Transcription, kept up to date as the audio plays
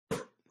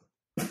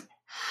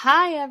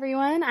Hi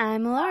everyone,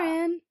 I'm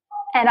Lauren.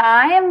 And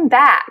I am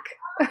back.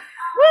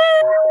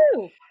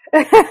 Woo!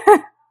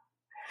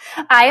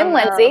 I am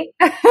Lindsay.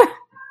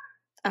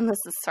 And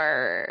this is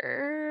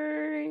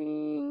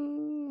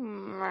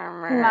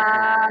Mama's.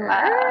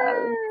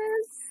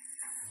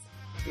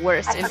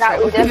 Worst I intro forgot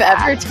we we've did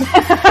ever that.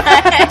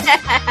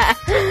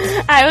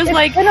 done. I was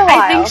like, been a I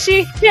while.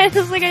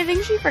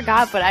 think she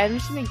forgot, but I'm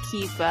just gonna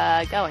keep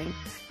going.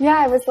 Yeah,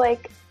 I was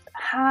like,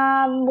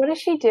 what is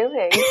she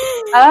doing?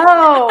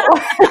 Oh,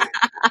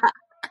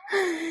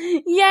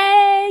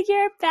 Yay,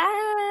 you're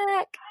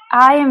back.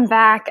 I am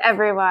back,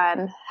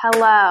 everyone.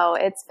 Hello.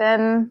 It's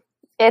been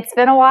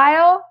a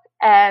while,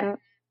 and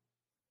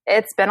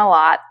it's been a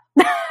lot.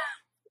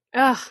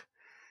 Ugh.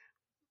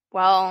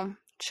 Well,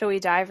 should we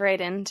dive right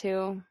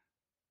into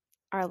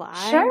our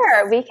lives?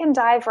 Sure, we can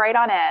dive right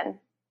on in.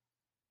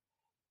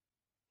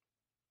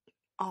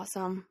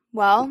 Awesome.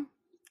 Well,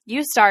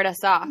 you start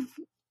us off.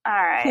 All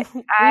right.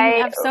 We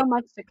have so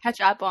much to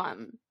catch up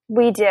on.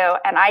 We do.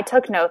 And I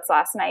took notes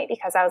last night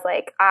because I was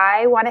like,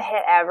 I want to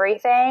hit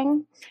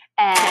everything.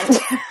 And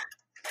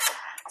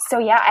so,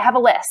 yeah, I have a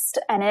list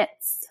and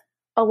it's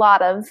a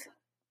lot of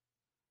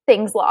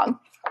things long.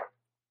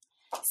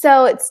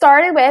 So it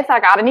started with, I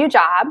got a new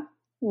job.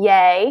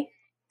 Yay.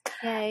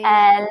 Yay.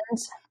 And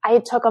I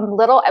took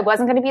it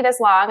wasn't going to be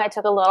this long. I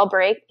took a little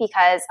break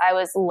because I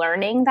was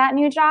learning that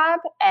new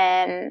job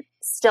and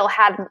still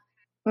had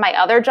my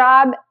other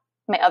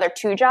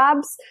two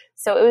jobs.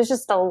 So it was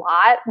just a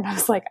lot. And I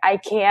was like, I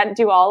can't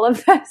do all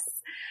of this.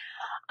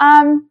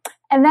 And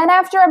then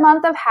after a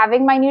month of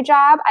having my new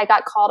job, I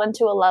got called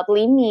into a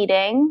lovely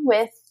meeting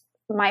with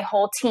my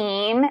whole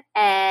team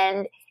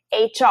and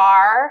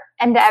HR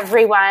and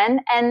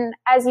everyone. And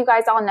as you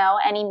guys all know,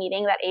 any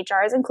meeting that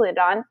HR is included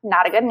on,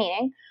 not a good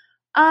meeting.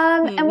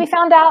 And we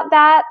found out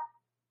that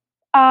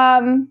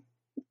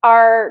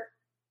our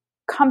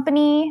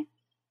company,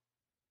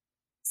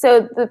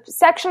 so the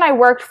section I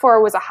worked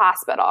for was a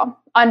hospital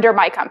under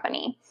my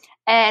company.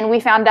 And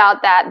we found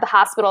out that the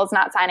hospital is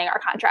not signing our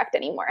contract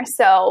anymore.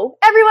 So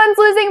everyone's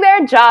losing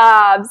their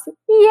jobs.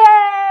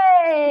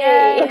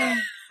 Yay!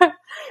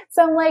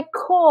 So I'm like,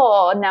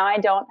 cool. Now I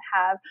don't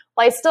have,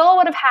 I still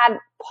would have had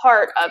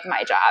part of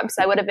my job.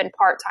 So I would have been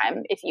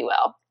part-time, if you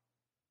will.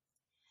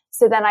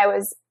 So then I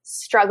was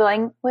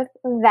struggling with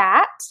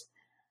that.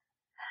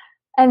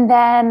 And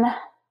then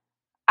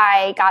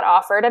I got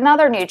offered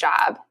another new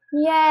job.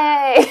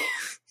 Yay!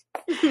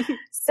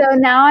 So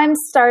now I'm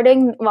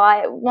starting, well,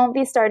 I won't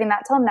be starting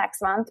that till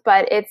next month,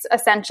 but it's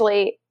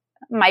essentially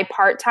my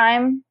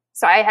part-time.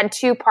 So I had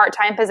two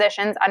part-time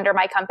positions under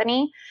my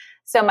company.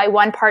 So my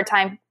one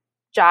part-time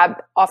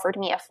job offered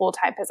me a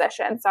full-time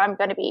position. So I'm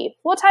going to be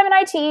full-time in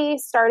IT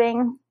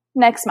starting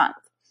next month.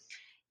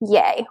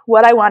 Yay.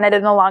 What I wanted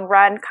in the long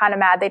run. Kind of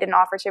mad they didn't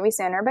offer to me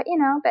sooner, but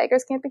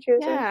beggars can't be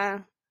choosers. Yeah.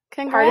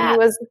 Congrats. Part of me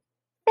was,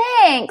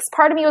 thanks.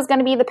 Part of me was going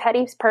to be the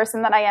petty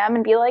person that I am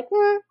and be like,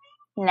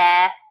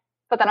 nah.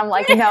 But then I'm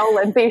like, no,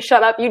 Lindsay,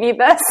 shut up. You need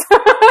this.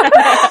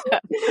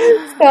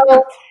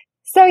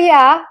 So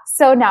yeah.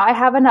 So now I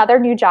have another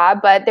new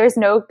job, but there's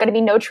going to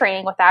be no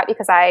training with that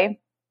because I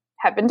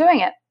have been doing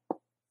it.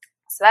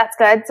 So that's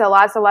good. So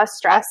lots of less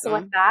stress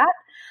with that.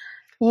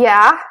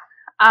 Yeah.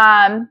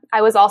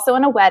 I was also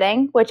in a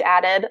wedding, which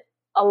added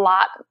a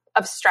lot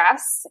of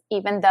stress,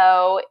 even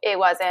though it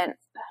wasn't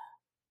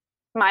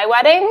my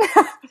wedding,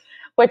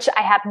 which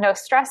I had no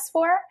stress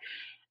for.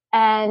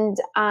 And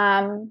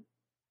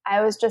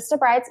I was just a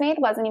bridesmaid,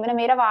 wasn't even a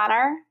maid of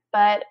honor,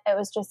 but it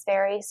was just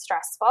very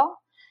stressful.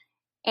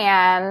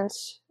 And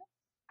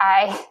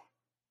I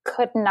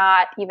could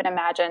not even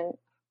imagine,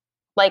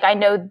 I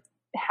know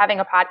having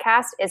a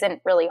podcast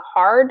isn't really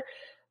hard,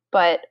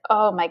 but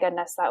oh my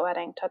goodness, that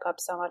wedding took up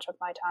so much of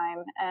my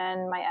time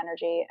and my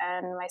energy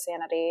and my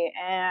sanity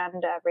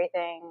and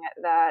everything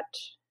that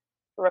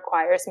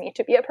requires me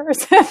to be a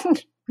person.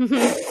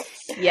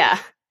 Yeah.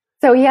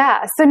 So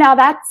now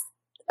that's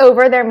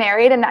over. They're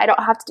married and I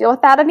don't have to deal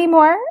with that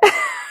anymore.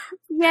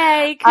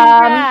 Yay,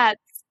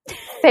 congrats.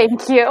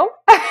 Thank you.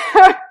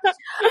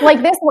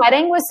 This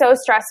wedding was so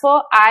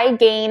stressful. I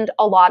gained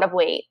a lot of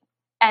weight.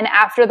 And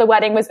after the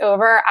wedding was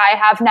over, I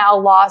have now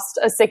lost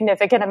a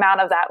significant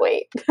amount of that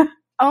weight.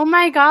 Oh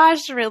my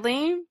gosh,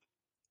 really?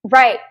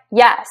 Right.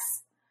 Yes.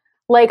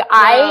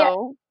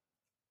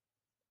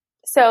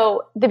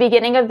 So the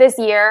beginning of this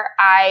year,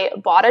 I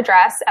bought a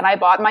dress and I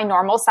bought my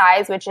normal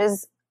size, which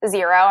is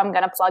 0. I'm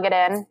going to plug it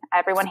in.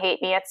 Everyone hate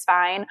me. It's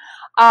fine.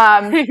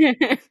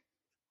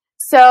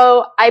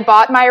 So I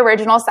bought my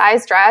original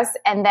size dress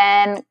and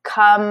then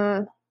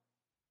it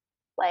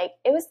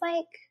was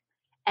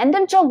end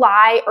of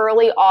July,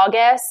 early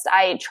August,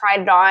 I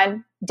tried it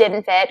on,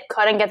 didn't fit,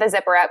 couldn't get the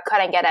zipper up,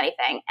 couldn't get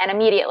anything. And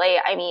immediately,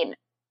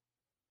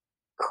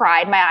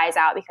 cried my eyes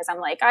out because I'm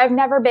like, I've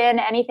never been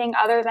anything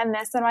other than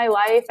this in my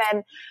life.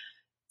 And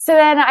so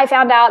then I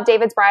found out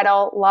David's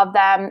Bridal, love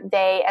them.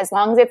 As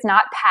long as it's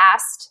not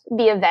past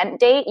the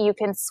event date, you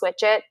can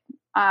switch it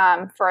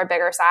for a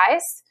bigger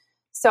size.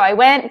 So I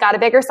went, got a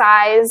bigger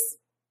size,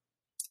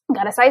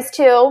 got a size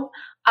 2.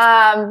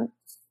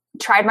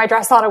 tried my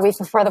dress on a week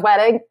before the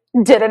wedding,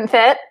 didn't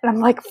fit. And I'm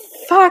like,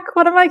 fuck,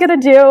 what am I going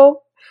to do?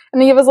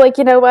 And he was like,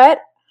 you know what?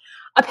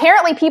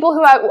 Apparently people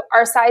who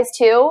are size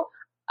 2,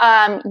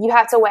 you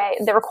have to weigh,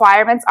 the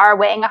requirements are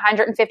weighing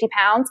 150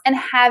 pounds and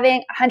having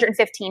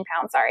 115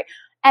 pounds, sorry,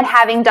 and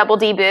having double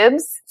D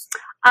boobs.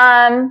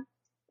 I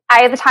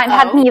at the time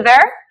had neither.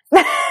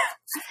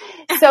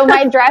 So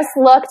my dress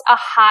looked a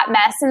hot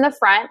mess in the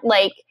front.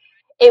 Like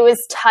it was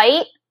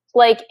tight,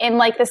 like in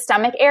like the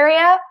stomach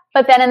area,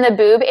 but then in the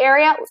boob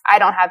area, I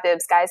don't have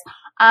boobs, guys.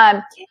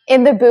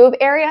 In the boob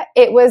area,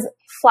 it was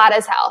flat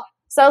as hell.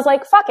 So I was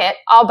like, fuck it,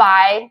 I'll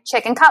buy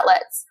chicken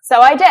cutlets. So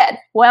I did.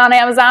 Went on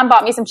Amazon,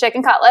 bought me some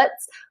chicken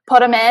cutlets,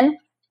 put them in.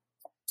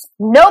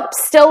 Nope,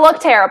 still look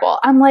terrible.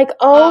 I'm like,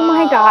 oh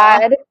my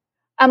God.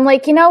 I'm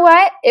like, you know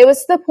what? It was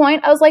to the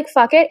point, I was like,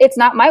 fuck it. It's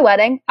not my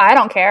wedding. I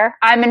don't care.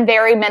 I'm in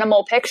very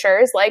minimal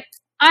pictures. Like,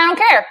 I don't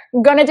care.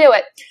 I'm going to do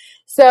it.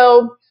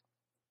 So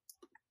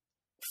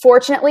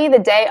fortunately, the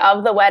day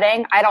of the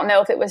wedding, I don't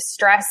know if it was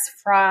stress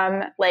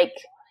from like,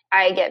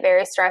 I get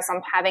very stressed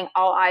on having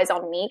all eyes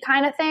on me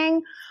kind of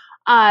thing.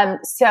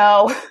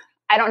 So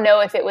I don't know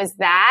if it was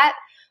that,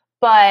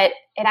 but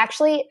it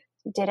actually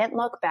didn't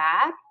look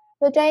bad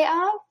the day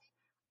of.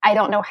 I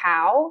don't know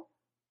how,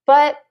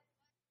 but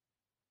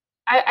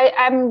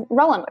I'm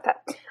rolling with it.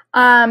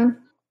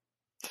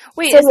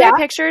 Wait, so is there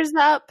pictures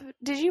up?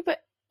 Did you put,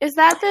 is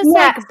that this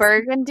like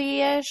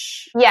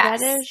burgundy-ish?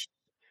 Yes. Reddish?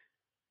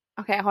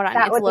 Okay, hold on.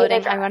 It's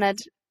loading. I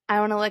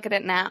want to look at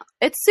it now.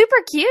 It's super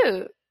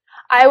cute.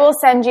 I will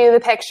send you the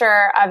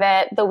picture of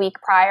it the week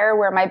prior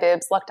where my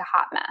boobs looked a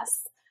hot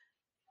mess.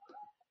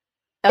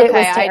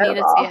 Okay, I need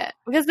to see it.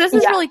 Because this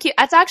is really cute.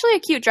 It's actually a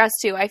cute dress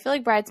too. I feel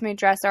like bridesmaid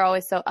dress are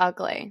always so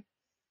ugly.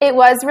 It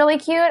was really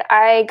cute.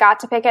 I got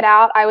to pick it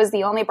out. I was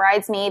the only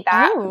bridesmaid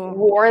that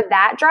wore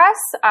that dress.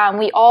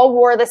 We all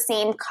wore the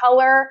same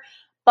color,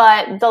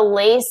 but the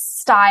lace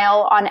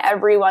style on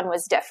everyone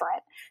was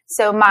different.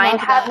 So mine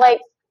had like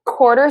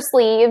quarter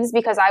sleeves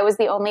because I was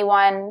the only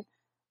one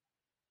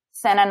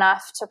thin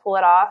enough to pull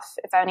it off.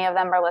 If any of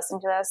them are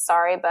listening to this,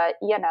 sorry, but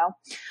you know,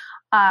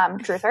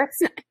 truth hurts.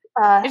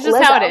 It's just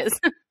Lizzo. How it is.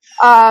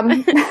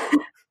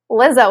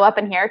 Lizzo up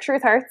in here.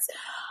 Truth hurts.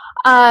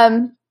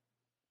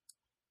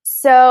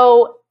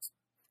 So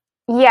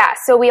yeah,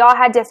 so we all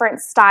had different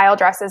style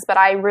dresses, but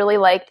I really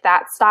liked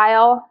that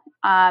style.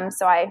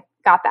 So I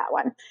got that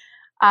one.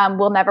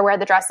 We'll never wear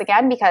the dress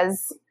again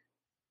because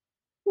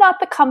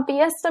not the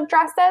comfiest of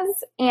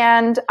dresses.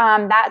 And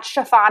that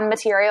chiffon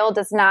material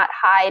does not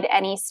hide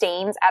any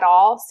stains at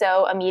all.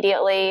 So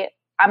immediately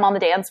I'm on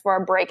the dance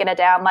floor breaking it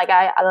down like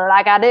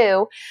I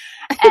do.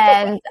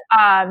 And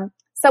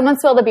someone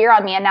spilled a beer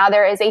on me, and now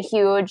there is a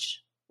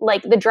huge,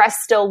 like the dress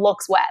still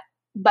looks wet.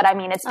 But I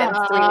mean, it's been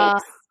 3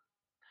 weeks.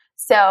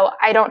 So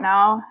I don't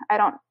know. I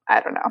don't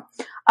know.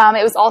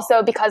 It was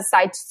also because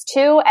size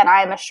 2 and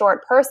I'm a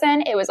short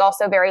person. It was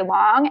also very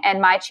long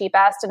and my cheap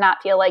ass did not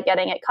feel like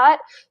getting it cut.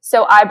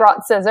 So I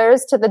brought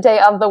scissors to the day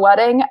of the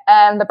wedding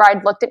and the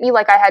bride looked at me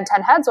like I had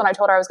 10 heads when I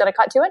told her I was going to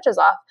cut 2 inches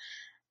off.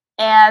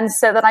 And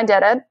so then I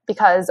did it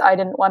because I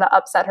didn't want to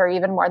upset her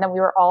even more than we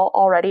were all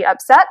already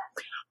upset.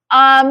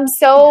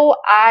 So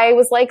I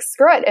was like,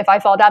 screw it. If I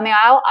fall down the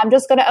aisle, I'm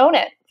just going to own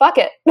it. Fuck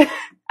it.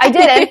 I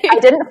didn't. I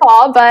didn't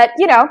fall, but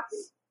you know,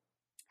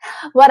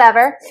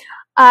 whatever.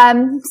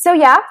 So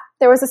yeah,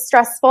 there was a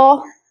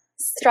stressful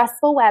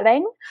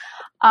wedding.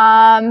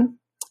 I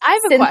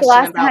have a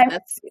question about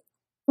this.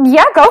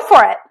 Yeah, go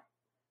for it.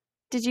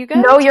 Did you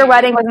go? No, your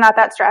wedding was not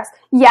that stressed.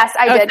 Yes,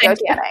 I did go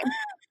tanning.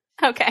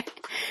 Okay.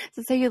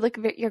 So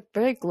you're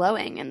very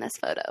glowing in this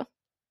photo.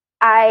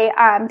 I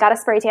got a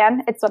spray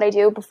tan. It's what I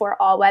do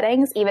before all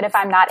weddings, even if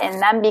I'm not in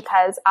them,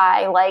 because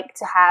I like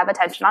to have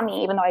attention on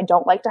me, even though I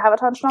don't like to have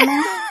attention on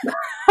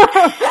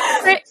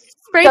me.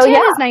 Spray tan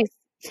is nice.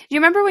 Do you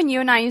remember when you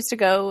and I used to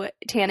go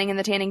tanning in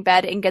the tanning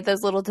bed and get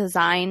those little the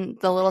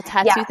little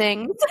tattoo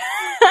things?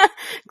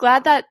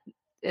 Glad that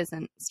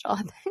isn't still a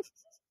thing.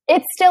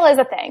 It still is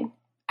a thing,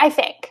 I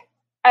think.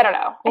 I don't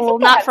know. Well,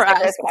 not for us.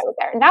 When I was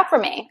there. Not for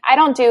me. I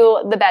don't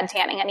do the bed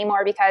tanning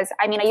anymore because,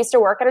 I mean, I used to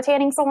work at a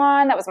tanning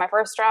salon. That was my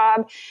first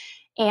job.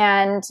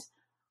 And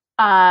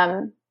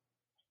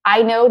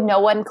I know no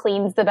one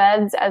cleans the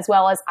beds as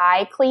well as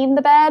I clean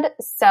the bed.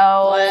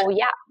 So,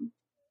 yeah,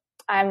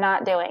 I'm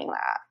not doing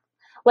that.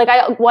 Like,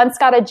 I once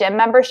got a gym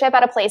membership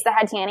at a place that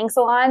had tanning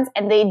salons,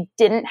 and they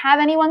didn't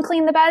have anyone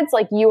clean the beds.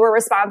 Like, you were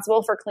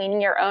responsible for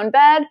cleaning your own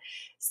bed.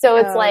 So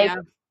it's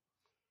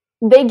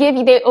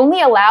they only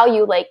allow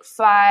you like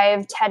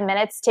 5-10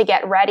 minutes to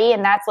get ready.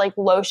 And that's like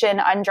lotion,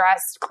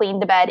 undressed, clean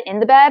the bed in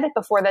the bed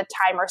before the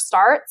timer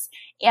starts.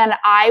 And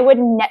I would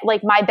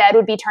my bed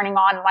would be turning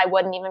on and I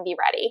wouldn't even be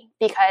ready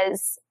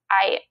because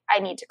I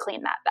need to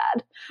clean that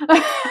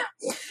bed.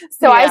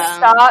 So I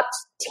stopped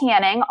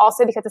tanning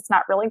also because it's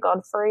not really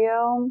good for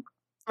you.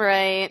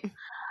 Right.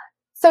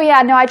 So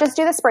yeah, no, I just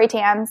do the spray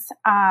tans,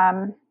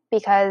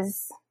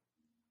 because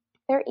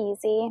they're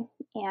easy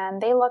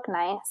and they look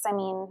nice. I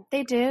mean,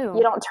 they do.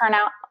 You don't turn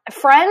out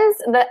Friends.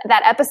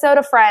 That episode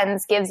of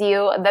Friends gives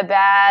you the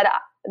bad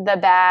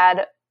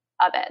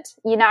of it.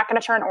 You're not going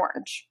to turn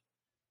orange.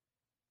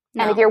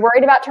 No. And if you're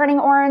worried about turning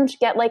orange,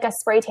 get like a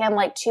spray tan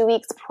like 2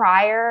 weeks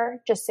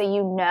prior, just so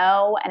you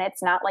know, and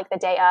it's not like the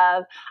day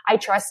of. I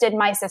trusted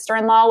my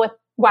sister-in-law with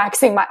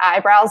waxing my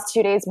eyebrows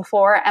 2 days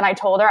before, and I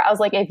told her, I was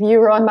like, if you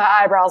ruin my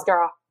eyebrows,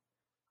 girl, I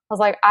was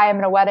like, I am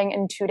in a wedding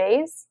in 2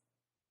 days.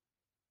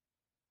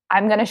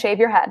 I'm going to shave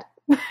your head.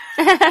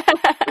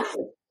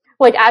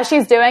 Like, as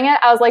she's doing it,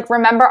 I was like,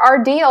 remember our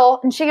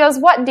deal? And she goes,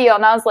 what deal?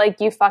 And I was like,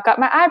 you fuck up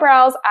my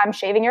eyebrows, I'm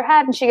shaving your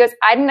head. And she goes,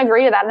 I didn't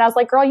agree to that. And I was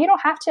like, girl, you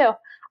don't have to.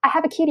 I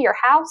have a key to your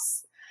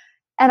house,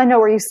 and I know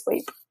where you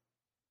sleep.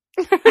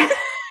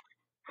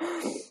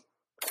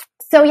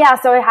 So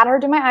I had her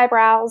do my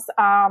eyebrows.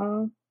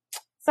 So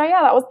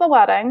that was the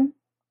wedding.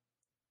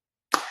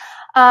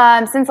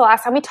 Since the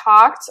last time we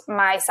talked,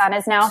 my son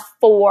is now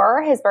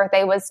 4. His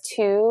birthday was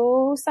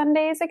 2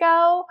 Sundays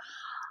ago.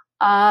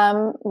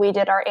 We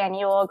did our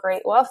annual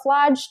Great Wolf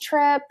Lodge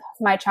trip.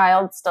 My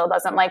child still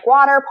doesn't like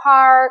water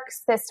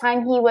parks. This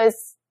time he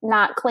was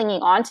not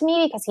clinging on to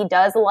me because he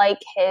does like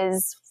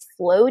his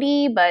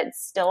floaty, but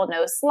still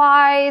no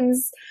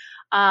slides.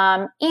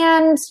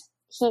 And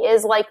he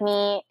is like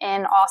me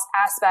in all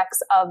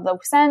aspects of the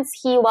sense.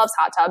 He loves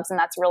hot tubs, and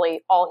that's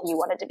really all he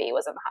wanted to be,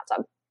 was in the hot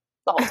tub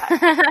the whole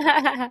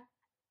time.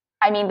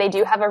 I mean, they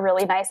do have a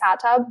really nice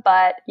hot tub,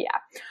 but yeah.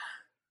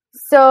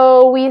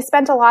 So we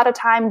spent a lot of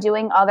time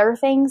doing other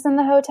things in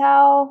the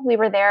hotel. We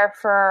were there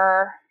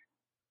for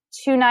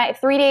 3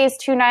 days,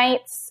 2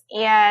 nights,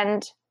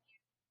 and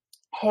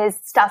his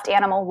stuffed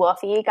animal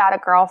Wolfie got a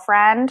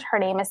girlfriend. Her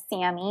name is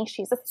Sammy.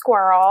 She's a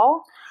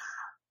squirrel.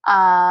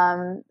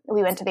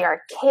 We went to the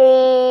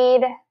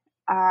arcade,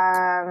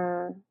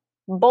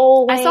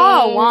 bowling. I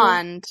saw a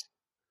wand.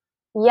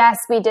 Yes,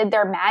 we did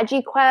their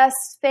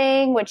MagiQuest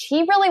thing, which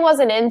he really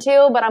wasn't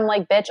into, but I'm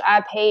like, bitch,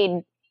 I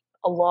paid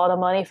a lot of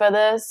money for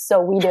this,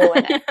 so we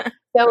doing it.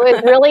 So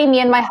it's really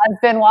me and my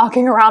husband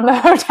walking around the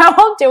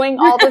hotel doing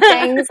all the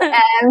things,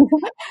 and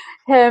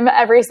him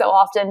every so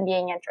often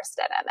being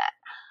interested in it.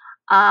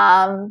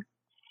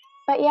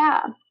 But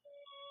yeah.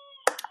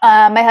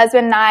 My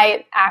husband and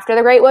I, after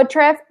the Great Wood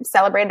trip,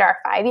 celebrated our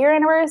 5-year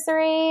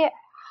anniversary.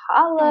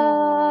 Holla!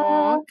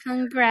 Aww,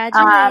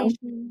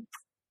 congratulations.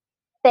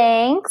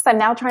 Thanks. I'm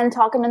now trying to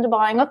talk him into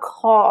buying a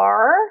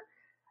car.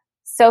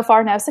 So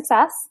far, no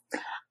success.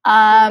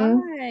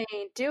 Why?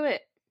 Do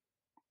it.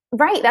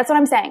 Right. That's what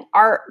I'm saying.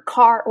 Our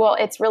car, well,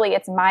 it's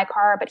my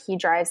car, but he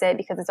drives it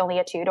because it's only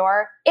a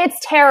 2-door. It's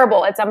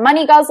terrible. It's a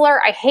money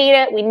guzzler. I hate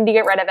it. We need to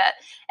get rid of it.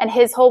 And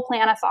his whole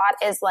plan of thought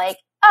is like,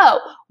 oh,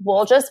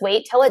 we'll just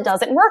wait till it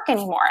doesn't work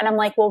anymore. And I'm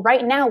like, well,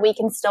 right now we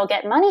can still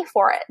get money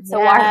for it. So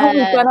why are we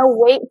going to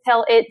wait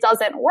till it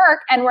doesn't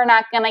work and we're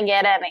not going to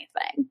get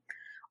anything?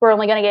 We're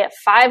only going to get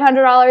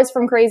 $500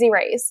 from Crazy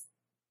Race.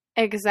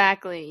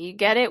 Exactly. You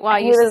get it while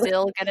you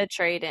still get a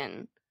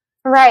trade-in.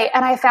 Right.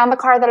 And I found the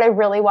car that I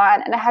really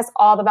want, and it has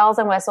all the bells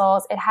and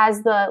whistles. It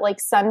has the like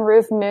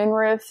sunroof,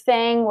 moonroof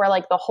thing where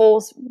like the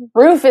whole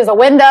roof is a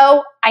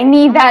window. I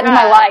need that in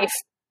my life.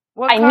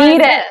 I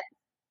need it.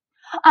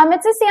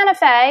 It's a Santa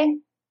Fe.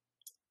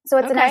 So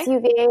it's an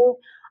SUV.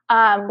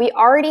 We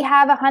already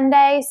have a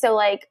Hyundai. So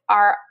like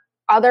our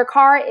other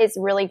car is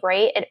really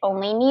great. It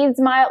only needs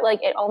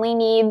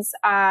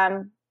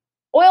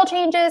oil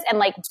changes, and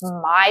like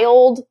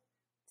mild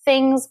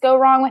things go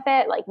wrong with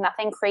it, like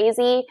nothing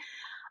crazy.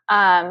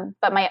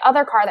 But my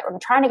other car that we're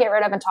trying to get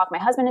rid of and talk my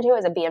husband into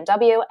is a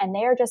BMW, and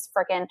they're just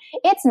freaking,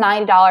 it's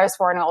 $90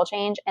 for an oil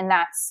change. And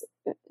that's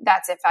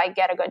if I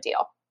get a good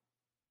deal.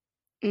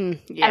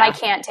 Yeah. And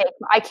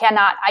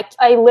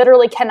I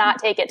literally cannot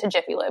take it to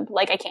Jiffy Lube.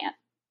 Like I can't,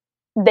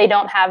 they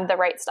don't have the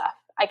right stuff.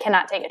 I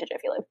cannot take it to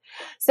Jiffy Lube.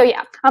 So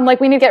yeah, I'm like,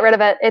 we need to get rid of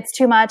it. It's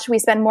too much. We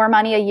spend more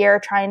money a year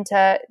trying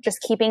to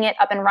just keeping it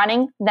up and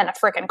running than a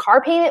freaking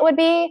car payment would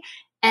be.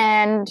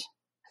 And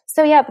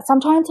so yeah, but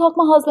sometimes talk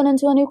my husband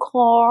into a new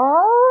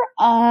car.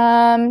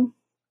 I've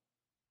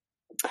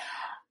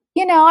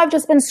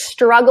just been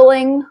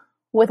struggling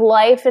with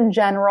life in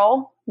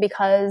general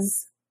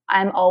because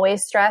I'm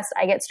always stressed.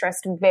 I get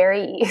stressed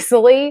very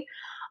easily.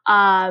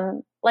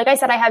 Like I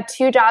said, I have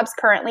 2 jobs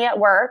currently at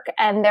work,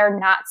 and they're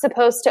not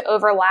supposed to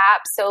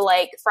overlap. So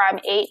like from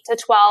 8 to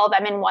 12,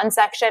 I'm in one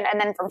section, and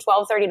then from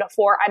 12:30 to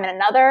 4, I'm in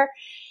another,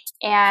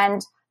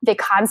 and they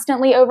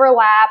constantly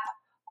overlap.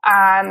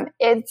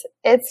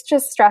 It's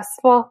just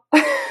stressful.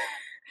 There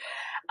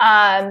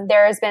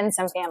has been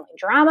some family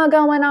drama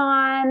going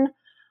on,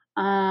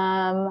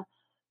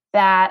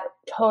 that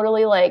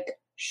totally like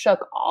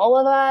shook all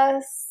of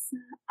us.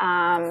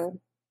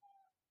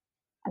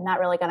 I'm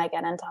not really going to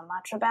get into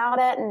much about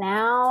it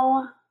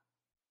now.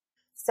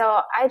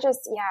 So I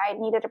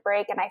needed a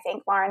break, and I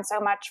thank Lauren so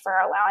much for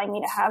allowing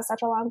me to have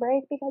such a long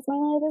break because my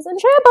life is in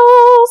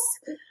shambles.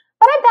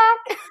 But I'm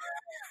back.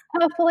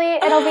 Hopefully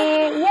it'll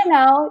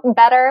be,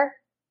 better.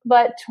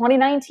 But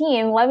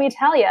 2019, let me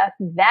tell you,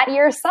 that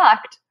year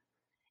sucked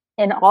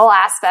in all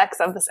aspects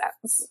of the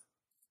sense.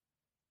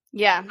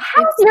 Yeah.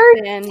 How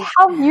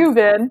have you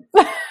been?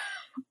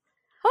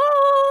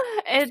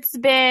 Oh, it's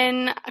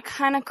been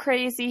kind of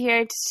crazy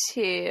here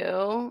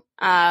too.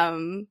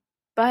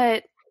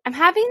 But I'm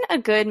having a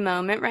good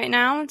moment right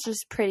now. It's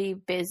just pretty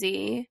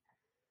busy.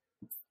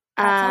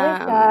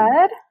 That's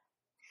always good.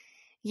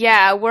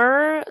 Yeah,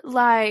 we're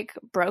like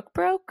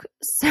broke.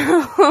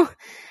 So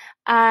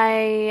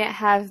I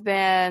have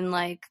been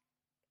like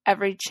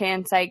every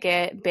chance I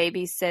get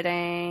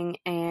babysitting,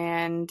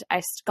 and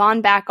I've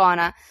gone back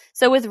on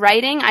so with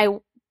writing, I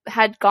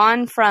had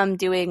gone from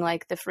doing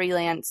like the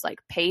freelance like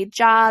paid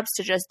jobs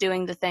to just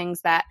doing the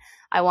things that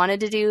I wanted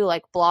to do,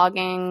 like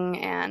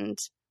blogging and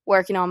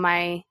working on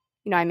my,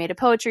 I made a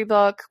poetry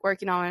book,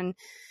 working on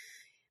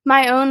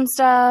my own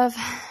stuff.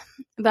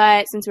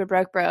 But since we're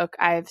broke,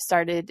 I've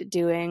started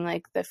doing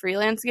like the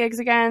freelance gigs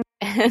again,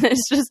 and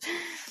it's just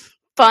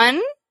fun,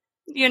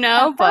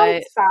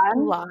 but fun.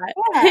 a lot.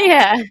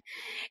 Yeah,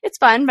 it's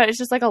fun, but it's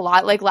just like a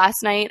lot. Like last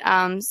night,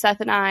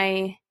 Seth and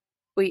I,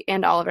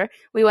 and Oliver,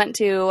 we went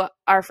to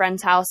our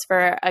friend's house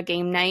for a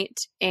game night,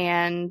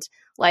 and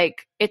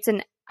like it's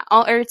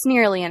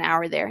nearly an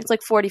hour there. It's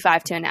like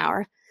 45 to an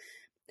hour,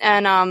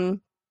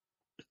 and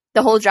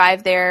the whole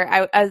drive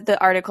there, the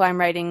article I'm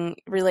writing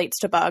relates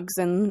to bugs,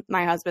 and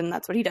my husband,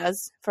 that's what he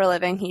does for a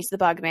living. He's the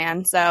bug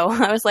man. So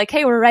I was like,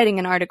 hey, we're writing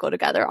an article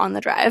together on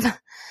the drive.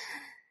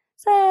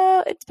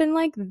 So it's been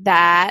like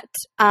that.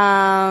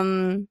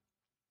 So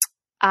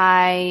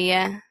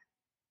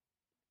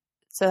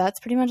that's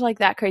pretty much like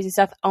that crazy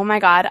stuff. Oh my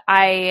God.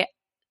 I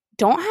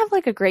don't have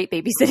like a great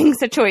babysitting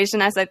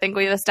situation, as I think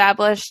we've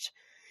established.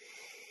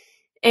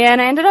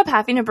 And I ended up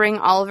having to bring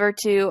Oliver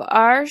to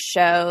our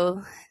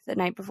show the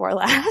night before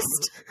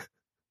last.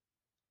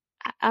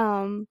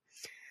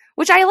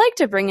 Which I like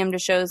to bring him to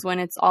shows when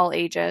it's all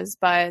ages,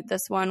 but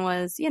this one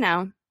was,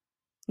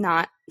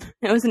 not.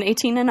 It was an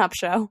 18 and up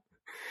show.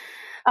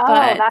 Oh,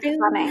 but, that's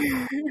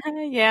funny.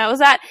 Yeah, it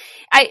was at,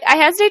 I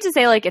hesitate to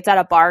say like it's at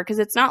a bar, because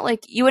it's not like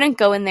you wouldn't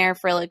go in there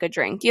for like a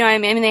drink. You know what I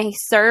mean? I mean, they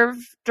serve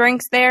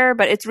drinks there,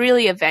 but it's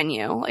really a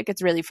venue. Like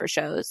it's really for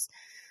shows.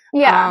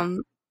 Yeah.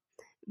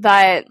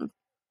 But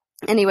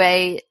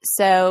anyway,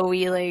 so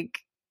we like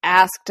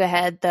asked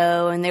ahead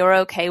though, and they were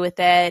okay with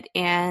it.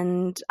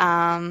 And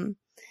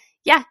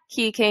yeah,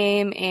 he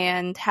came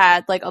and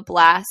had like a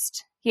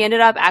blast. He ended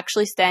up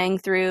actually staying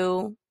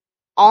through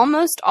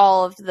almost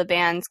all of the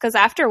bands, because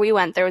after we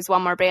went, there was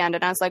one more band,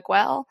 and I was like,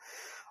 well,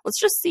 let's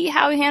just see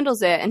how he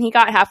handles it. And he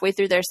got halfway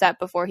through their set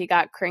before he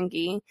got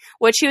cranky,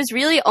 which he was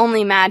really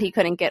only mad he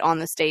couldn't get on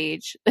the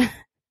stage.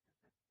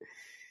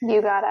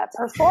 You got a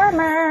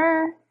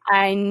performer.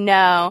 I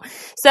know.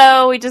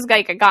 So we just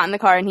got in the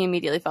car, and he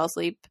immediately fell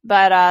asleep.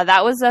 But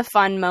that was a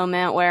fun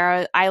moment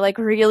where I like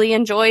really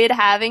enjoyed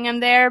having him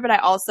there. But I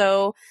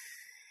also,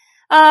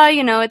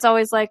 it's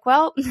always like,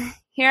 well,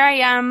 here I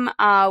am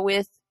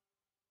with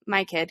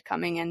my kid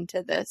coming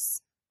into this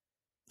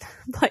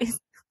place.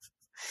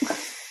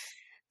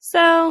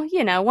 So,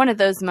 one of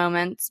those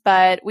moments.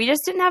 But we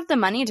just didn't have the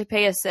money to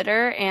pay a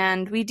sitter,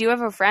 and we do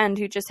have a friend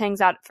who just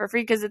hangs out for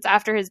free because it's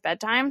after his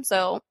bedtime.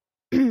 So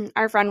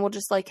our friend will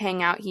just like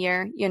hang out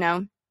here,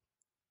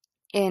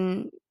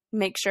 and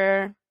make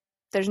sure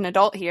there's an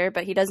adult here,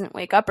 but he doesn't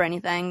wake up or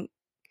anything.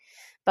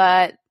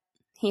 But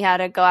he had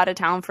to go out of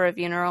town for a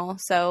funeral.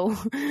 So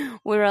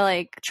we were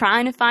like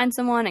trying to find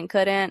someone and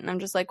couldn't. And I'm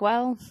just like,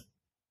 well,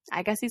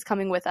 I guess he's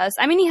coming with us.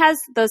 I mean, he has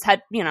those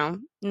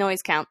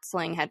noise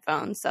canceling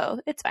headphones, so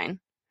it's fine.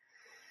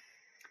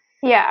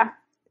 Yeah.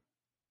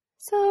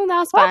 So that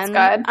was fun.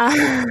 That's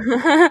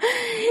good.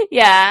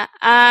 Yeah.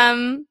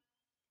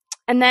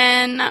 And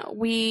then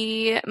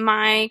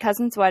my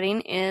cousin's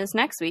wedding is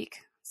next week,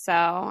 so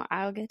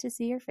I'll get to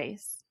see your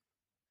face.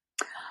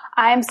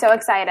 I'm so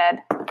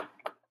excited.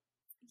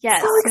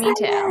 Yes, so me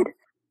too.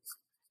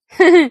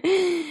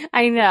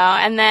 I know.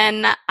 And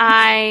then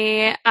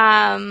I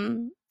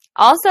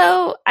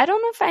also, I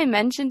don't know if I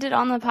mentioned it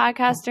on the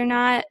podcast or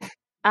not.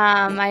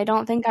 I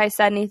don't think I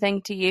said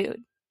anything to you,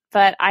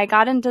 but I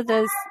got into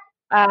this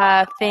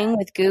thing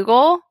with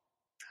Google.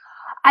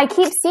 I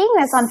keep seeing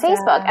this on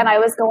Facebook, and I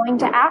was going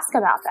to ask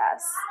about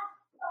this.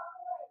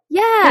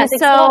 Yeah,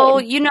 so,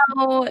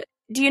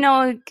 do you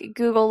know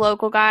Google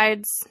Local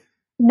Guides?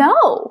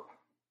 No.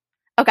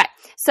 Okay,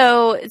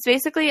 so it's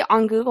basically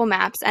on Google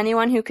Maps,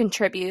 anyone who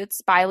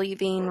contributes by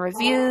leaving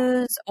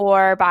reviews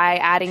or by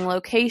adding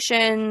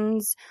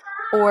locations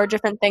or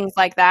different things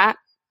like that,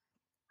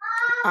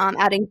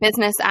 adding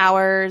business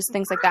hours,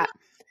 things like that.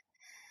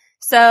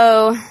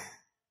 So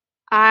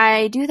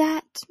I do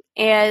that.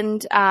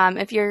 And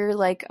if you're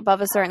like above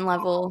a certain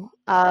level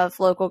of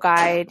local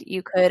guide,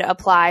 you could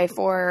apply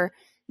for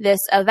this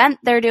event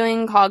they're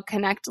doing called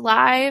Connect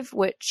Live,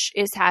 which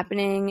is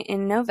happening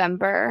in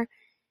November.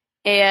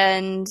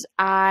 And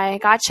I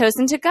got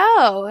chosen to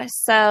go.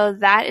 So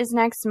that is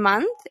next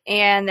month,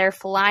 and they're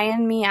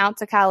flying me out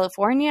to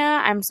California.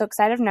 I'm so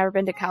excited. I've never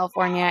been to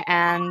California,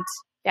 and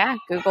yeah,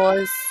 Google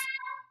is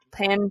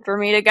paying for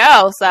me to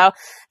go. So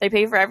they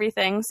pay for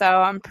everything. So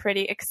I'm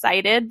pretty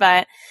excited,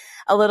 but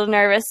a little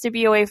nervous to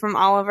be away from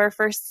Oliver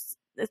first.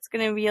 It's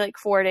going to be like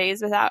 4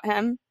 days without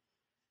him.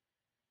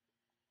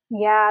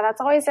 Yeah,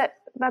 that's always, I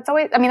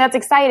mean, that's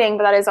exciting,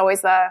 but that is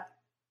always the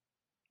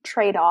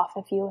trade-off,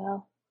 if you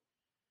will.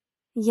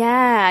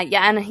 Yeah,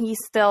 and he's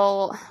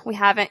still,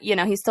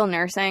 he's still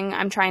nursing.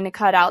 I'm trying to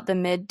cut out the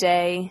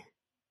midday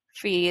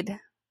feed,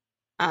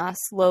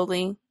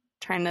 slowly,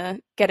 trying to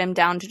get him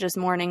down to just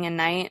morning and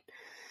night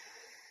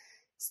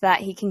so that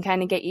he can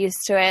kind of get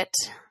used to it.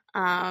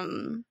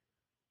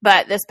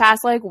 But this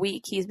past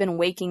week, he's been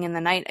waking in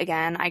the night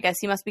again. I guess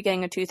he must be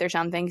getting a tooth or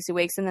something because he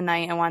wakes in the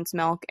night and wants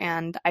milk.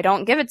 And I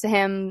don't give it to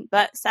him,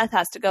 but Seth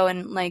has to go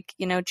and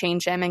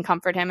change him and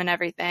comfort him and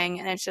everything.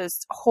 And it's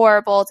just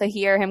horrible to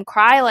hear him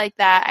cry like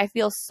that. I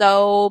feel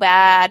so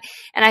bad.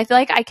 And I feel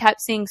like I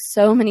kept seeing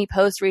so many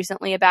posts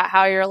recently about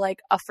how you're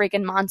like a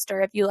freaking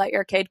monster if you let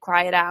your kid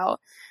cry it out.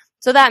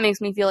 So that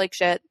makes me feel like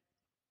shit.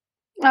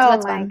 So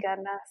oh my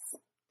goodness.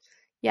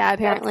 Yeah,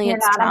 apparently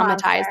it's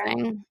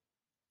traumatizing.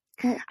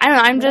 I don't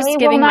know. I'm just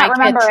giving my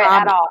kid trauma.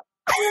 At all.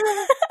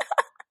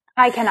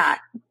 I cannot.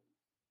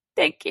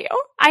 Thank you.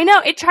 I know.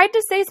 It tried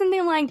to say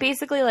something like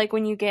basically like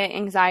when you get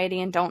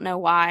anxiety and don't know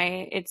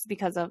why, it's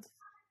because of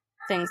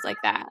things like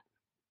that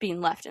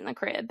being left in the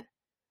crib.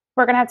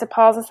 We're going to have to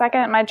pause a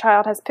second. My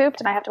child has pooped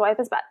and I have to wipe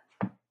his butt.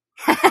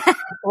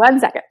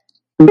 1 second.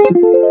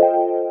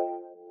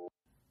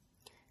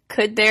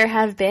 Could there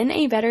have been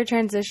a better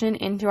transition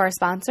into our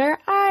sponsor?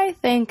 I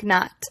think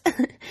not.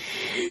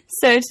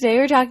 So today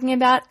we're talking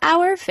about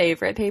our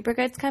favorite paper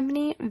goods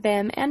company,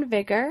 Vim and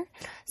Vigor.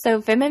 So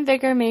Vim and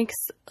Vigor makes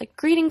like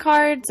greeting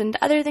cards and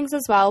other things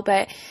as well,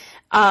 but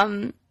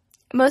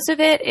most of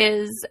it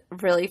is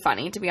really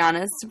funny, to be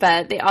honest,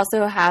 but they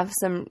also have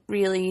some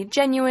really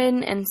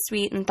genuine and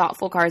sweet and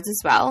thoughtful cards as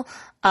well.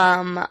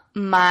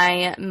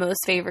 My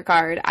most favorite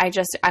card I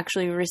just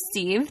actually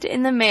received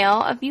in the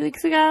mail a few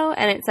weeks ago,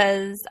 and it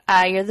says,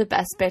 "You're the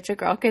best bitch a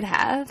girl could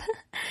have."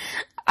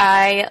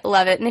 I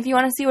love it. And if you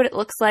want to see what it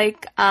looks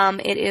like,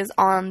 it is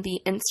on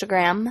the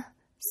Instagram,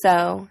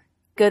 so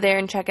go there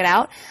and check it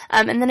out.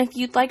 And then if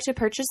you'd like to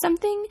purchase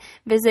something,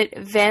 visit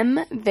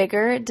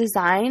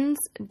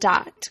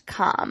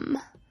vimvigordesigns.com.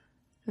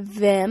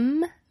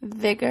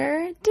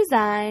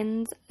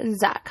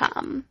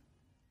 vimvigordesigns.com.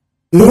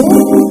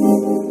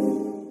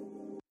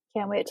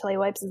 Can't wait till he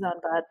wipes his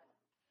own butt.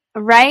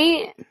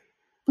 Right?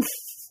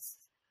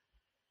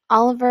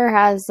 Oliver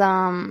has,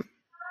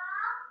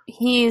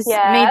 he's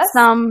made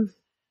some...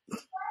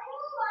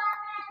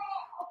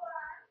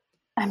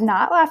 I'm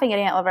not laughing at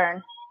Aunt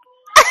Laverne.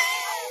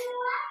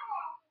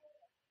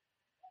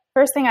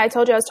 First thing I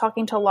told you I was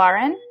talking to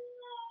Lauren.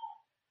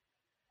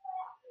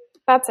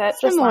 That's it.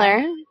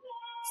 Similar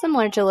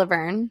to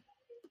Laverne.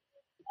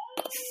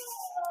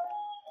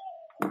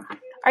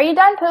 Are you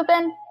done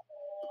pooping?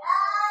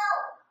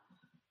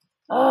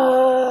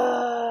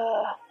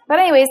 But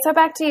anyways, so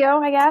back to you,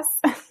 I guess.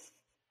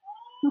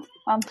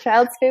 While the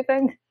child's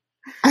pooping.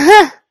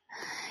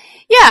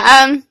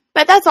 Yeah,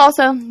 but that's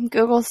also,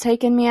 Google's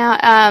taken me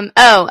out. I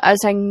was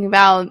talking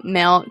about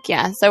milk.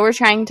 Yeah, so we're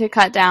trying to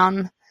cut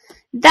down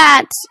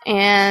that,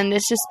 and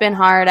it's just been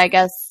hard, I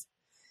guess,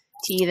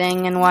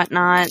 teething and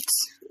whatnot.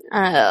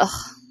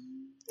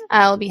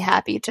 I'll be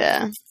happy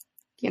to,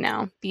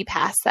 be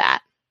past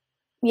that.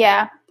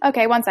 Yeah.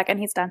 Okay, 1 second.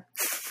 He's done.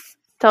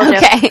 Told you.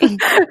 Okay.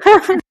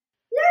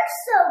 You're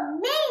so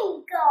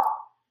mean, golf.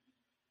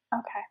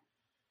 Okay.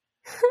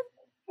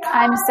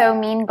 I'm so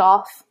mean,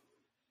 golf.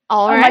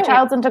 All right. My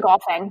child's into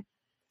golfing.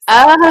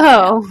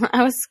 Oh,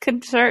 I was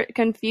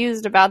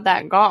confused about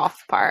that golf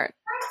part.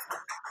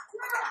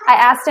 I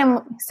asked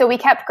him, so we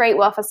kept Great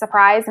Wolf a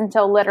surprise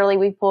until literally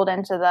we pulled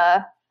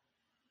into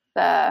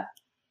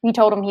we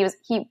told him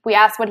we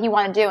asked what he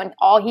wanted to do, and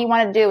all he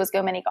wanted to do was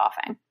go mini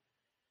golfing.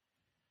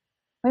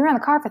 We were in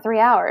the car for 3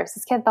 hours.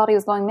 This kid thought he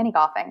was going mini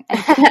golfing, and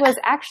he was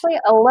actually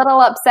a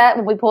little upset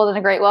when we pulled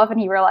into Great Wolf and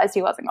he realized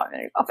he wasn't going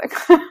mini golfing.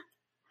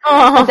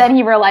 But then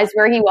he realized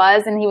where he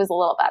was and he was a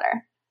little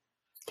better.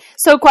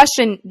 So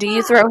question, do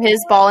you throw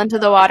his ball into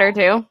the water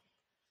too?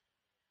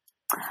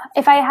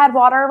 If I had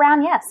water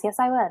around, yes,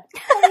 I would.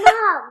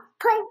 Mom,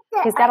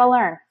 he's got to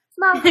learn.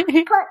 Mom, put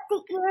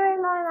the ear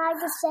in my eye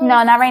to say.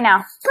 No, not right now.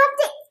 Put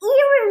the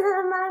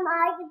ear in my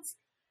eye.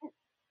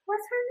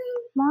 What's her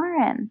name?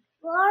 Lauren.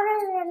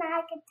 Lauren, and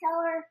I can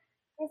tell her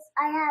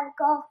I have a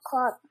golf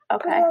club.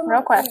 Okay,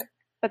 real quick.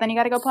 But then you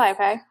got to go play,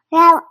 okay?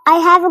 Yeah, I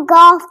have a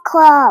golf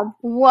club.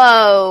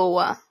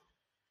 Whoa.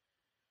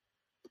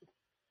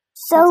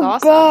 So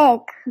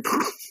awesome.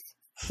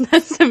 Big.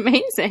 That's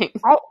amazing.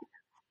 I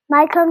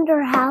might come to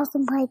her house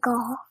and play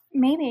golf.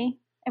 Maybe,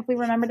 if we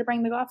remember to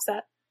bring the golf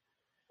set.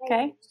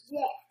 Okay?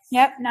 Yes.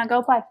 Yep, now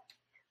go play.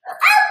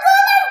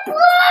 I'm gonna play!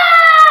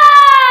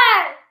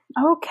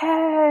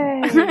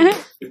 Okay.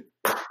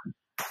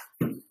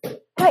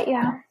 But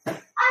yeah.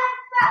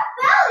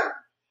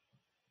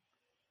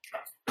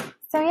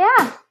 So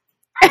yeah.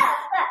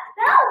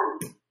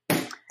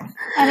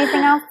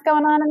 Anything else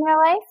going on in your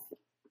life?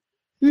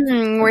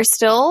 We're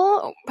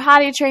still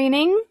potty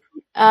training.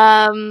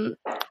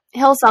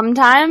 He'll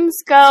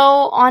sometimes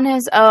go on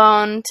his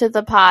own to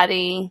the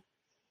potty,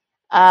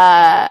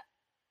 and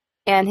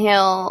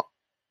he'll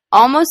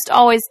almost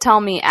always tell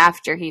me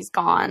after he's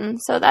gone.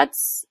 So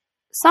that's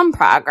some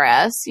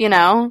progress,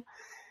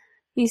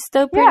 He's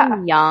still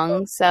pretty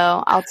young,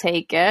 so I'll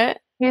take it.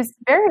 He's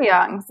very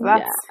young, so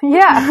that's,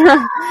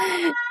 yeah.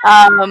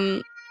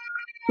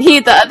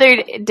 The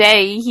other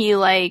day, he,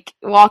 like,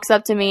 walks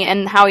up to me,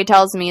 and how he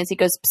tells me is he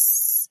goes,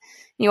 psst.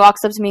 He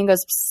walks up to me and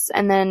goes, psst,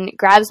 and then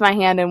grabs my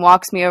hand and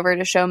walks me over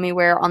to show me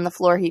where on the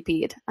floor he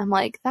peed. I'm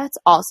like, that's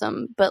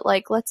awesome, but,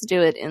 like, let's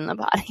do it in the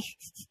potty.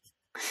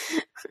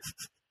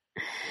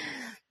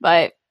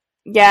 But,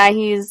 yeah,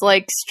 he's,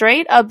 like,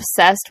 straight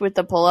obsessed with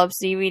the Pull-Ups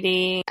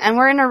DVD, and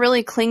we're in a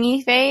really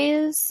clingy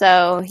phase,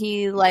 so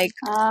he, like,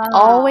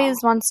 always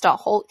wants to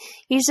hold,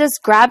 he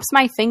just grabs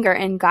my finger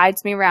and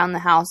guides me around the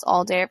house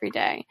all day, every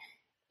day,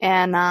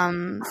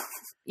 and,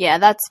 yeah,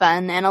 that's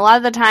fun, and a lot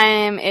of the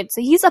time,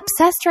 he's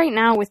obsessed right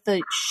now with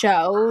the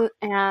show,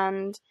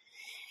 and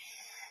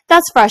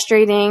that's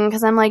frustrating,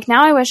 because I'm like,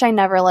 now I wish I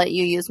never let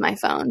you use my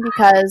phone,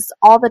 because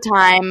all the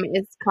time,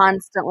 it's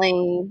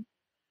constantly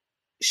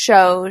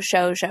show.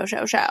 So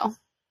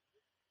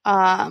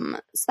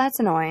that's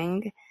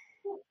annoying.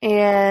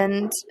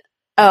 And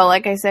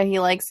like I said, he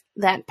likes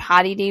that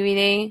potty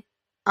DVD.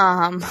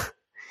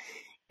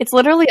 It's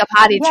literally a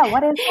potty. Yeah,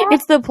 what is that?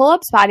 It's the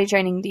Pull-Ups potty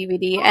training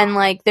DVD, and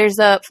like there's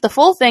the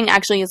full thing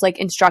actually is like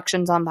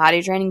instructions on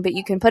potty training, but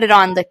you can put it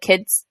on the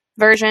kids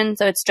version,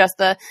 so it's just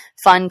the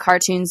fun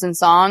cartoons and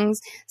songs.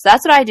 So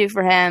that's what I do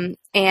for him,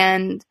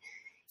 and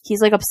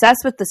he's like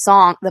obsessed with the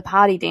song, the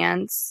potty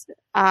dance.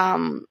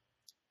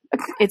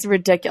 It's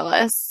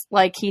ridiculous.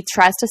 Like, he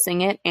tries to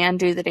sing it and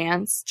do the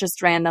dance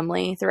just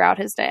randomly throughout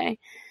his day.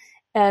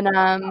 And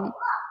I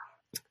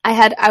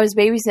was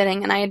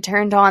babysitting, and I had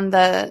turned on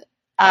the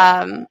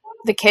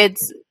kids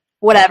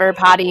whatever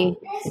potty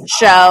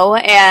show,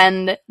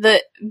 and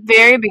the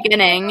very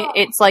beginning,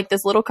 it's like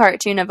this little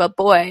cartoon of a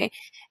boy,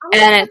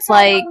 and it's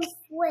like,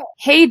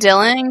 hey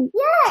Dylan,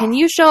 can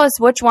you show us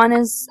which one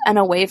is an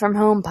away from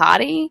home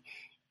potty?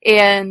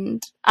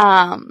 And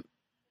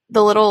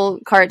the little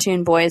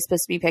cartoon boy is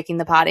supposed to be picking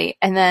the potty,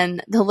 and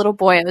then the little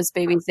boy I was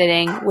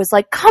babysitting was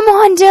like, come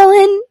on,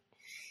 Dylan!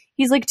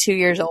 He's like 2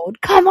 years old.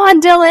 Come on,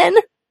 Dylan!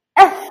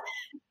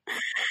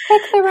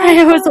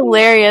 It was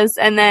hilarious.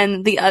 And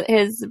then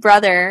his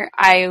brother,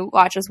 I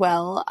watch as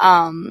well,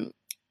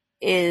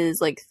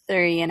 is like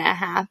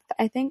 3.5,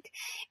 I think.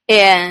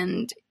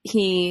 And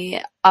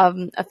he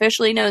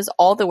officially knows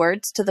all the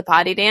words to the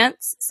potty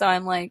dance. So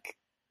I'm like,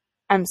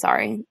 I'm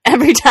sorry.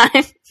 Every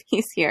time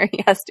he's here,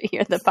 he has to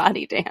hear the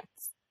potty dance.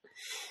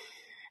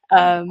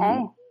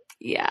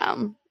 Yeah,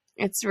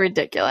 it's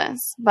ridiculous.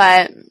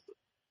 But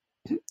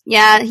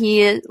yeah,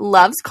 he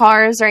loves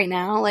cars right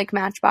now, like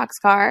Matchbox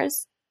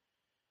cars.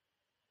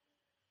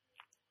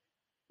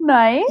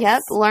 Nice.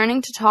 Yep,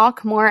 learning to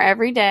talk more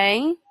every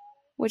day,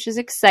 which is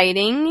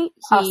exciting.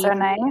 Also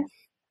nice.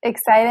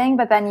 Exciting,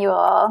 but then you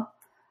will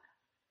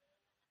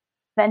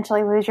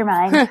eventually lose your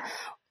mind.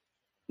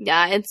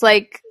 Yeah, it's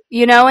like,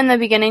 you know, in the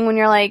beginning when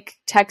you're like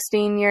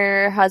texting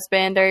your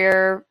husband or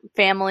your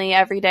family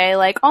every day,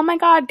 like, oh my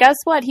God, guess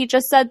what? He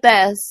just said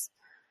this.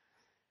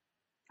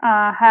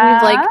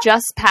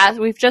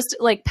 We've just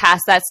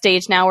passed that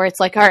stage now where it's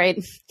like, all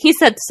right, he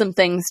said some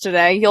things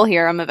today. You'll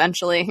hear him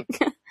eventually.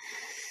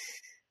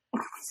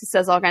 He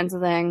says all kinds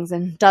of things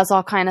and does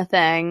all kind of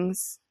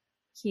things.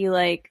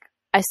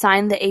 I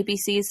sign the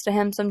ABCs to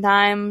him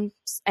sometimes,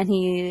 and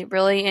he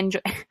really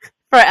enjoys.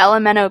 For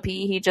LMNOP,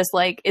 he just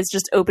is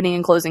just opening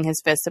and closing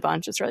his fists a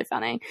bunch. It's really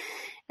funny.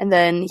 And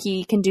then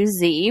he can do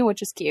Z,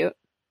 which is cute.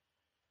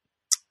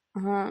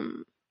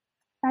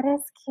 That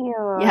is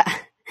cute. Yeah.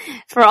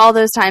 For all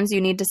those times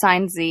you need to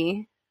sign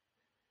Z.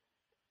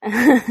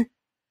 Right,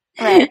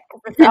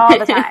 it's all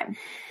the time.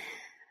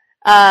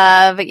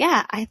 But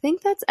yeah, I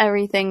think that's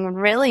everything.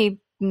 Really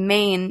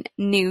main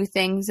new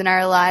things in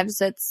our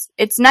lives.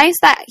 It's nice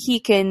that he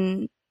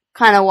can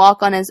kind of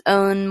walk on his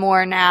own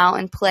more now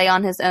and play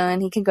on his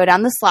own. He can go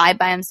down the slide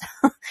by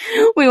himself.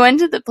 We went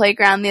to the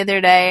playground the other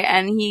day,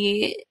 and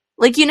he,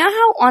 you know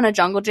how on a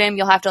jungle gym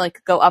you'll have to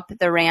go up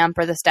the ramp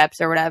or the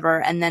steps or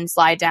whatever and then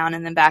slide down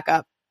and then back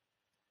up.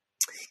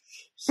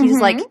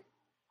 He's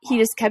he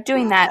just kept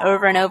doing that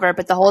over and over,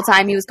 but the whole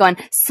time he was going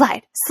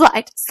slide,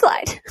 slide,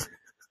 slide.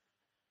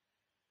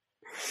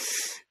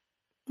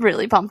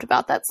 Really pumped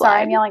about that slide.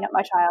 Sorry, I'm yelling at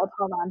my child.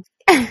 Hold on.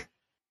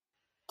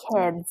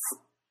 Kids.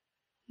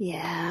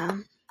 Yeah.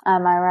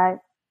 Am I right?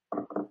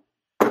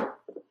 But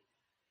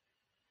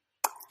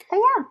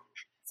yeah.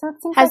 So it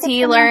seems Has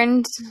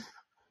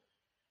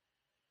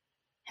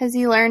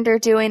he learned or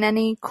doing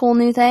any cool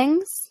new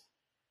things?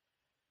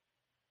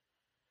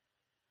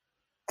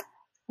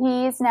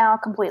 He's now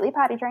completely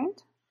potty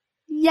trained.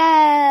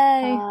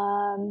 Yay!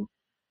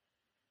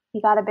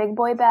 He got a big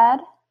boy bed.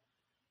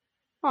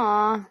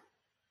 Aw.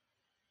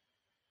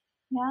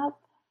 Yep.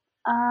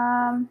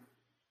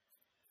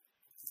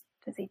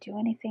 Does he do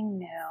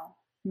anything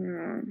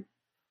new?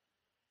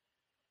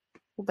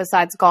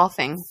 Besides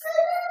golfing.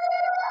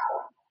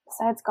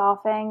 Besides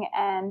golfing,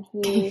 and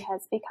he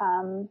has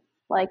become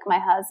like my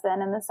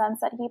husband in the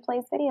sense that he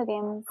plays video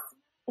games.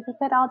 If he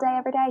could all day,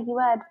 every day, he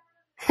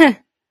would.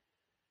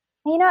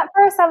 You know, at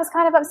first I was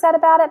kind of upset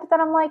about it, but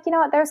then I'm like, you know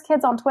what? There's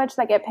kids on Twitch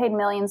that get paid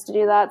millions to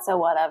do that, so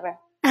whatever.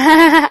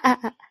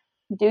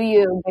 Do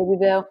you, baby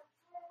boo.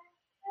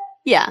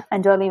 Yeah.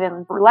 And don't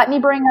even let me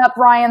bring up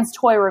Ryan's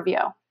toy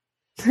review.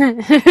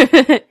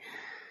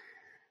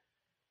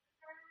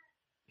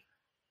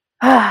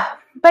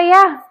 But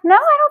yeah, no,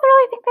 I don't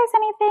really think there's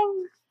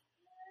anything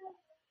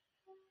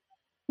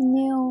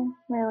new,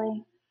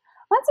 really.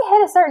 Once you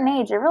hit a certain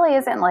age, it really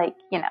isn't like,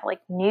 you know,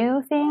 like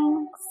new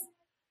things.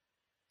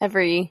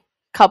 Every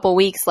couple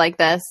weeks like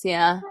this,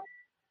 yeah.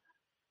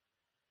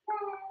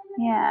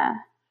 Yeah.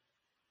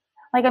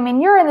 Like, I mean,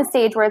 you're in the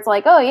stage where it's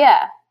like, oh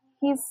yeah,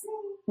 he's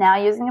now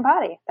using a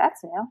potty.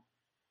 That's new.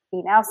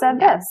 He now said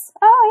this.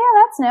 Oh yeah,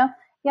 that's new.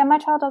 Yeah, my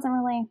child doesn't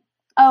really.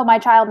 Oh, my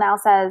child now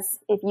says,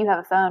 if you have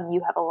a phone,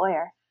 you have a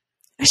lawyer.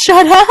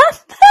 Shut up.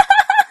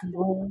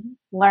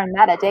 Learn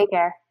that at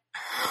daycare.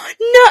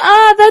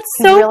 No, that's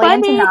He's so really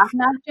funny. into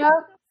knock-knock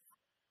jokes.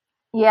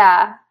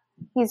 Yeah,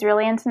 he's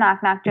really into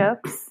knock-knock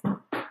jokes.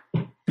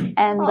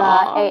 And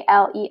the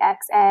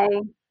Alexa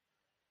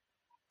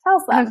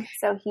tells them. Okay.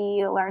 So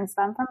he learns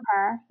them from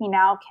her. He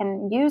now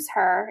can use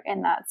her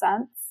in that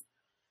sense.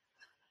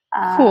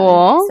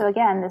 Cool. So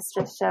again, this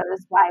just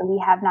shows why we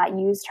have not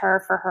used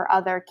her for her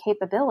other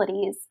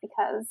capabilities,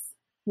 because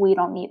we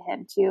don't need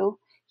him to.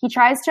 He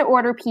tries to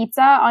order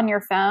pizza on your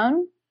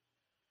phone.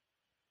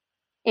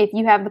 If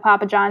you have the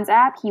Papa John's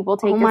app, he will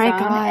take your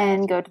phone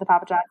and go to the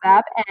Papa John's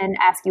app and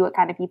ask you what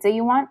kind of pizza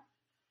you want.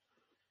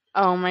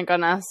 Oh my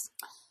goodness.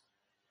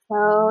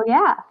 So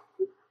yeah,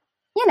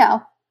 you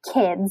know,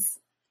 kids.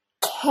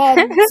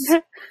 Kids.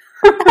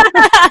 Yeah.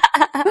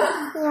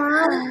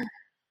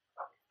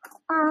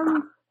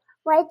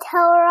 I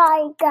tell her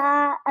I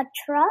got a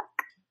truck.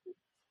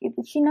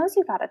 She knows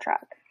you got a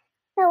truck.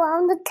 I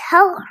want to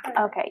tell her.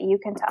 Okay, you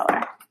can tell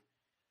her.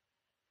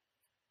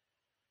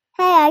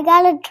 Hey, I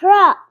got a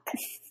truck.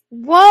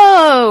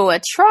 Whoa, a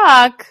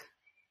truck.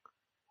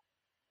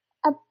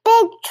 A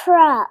big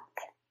truck.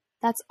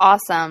 That's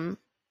awesome.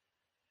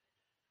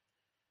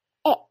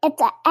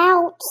 It's an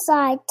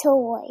outside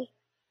toy.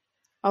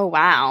 Oh,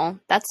 wow.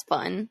 That's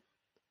fun.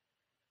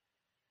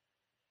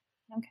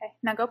 Okay,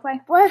 now go play.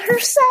 What did her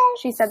say?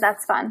 She said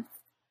that's fun.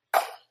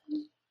 But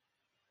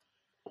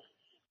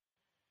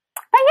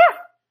yeah.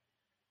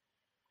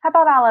 How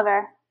about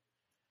Oliver?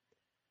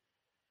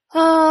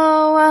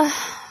 Oh,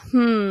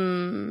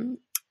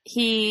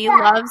 he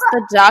loves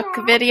the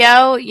duck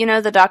video. You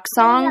know the duck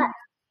song?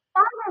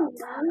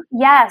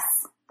 Yes,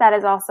 that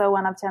is also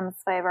one of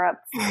Tim's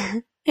favorites.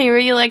 He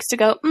really likes to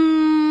go,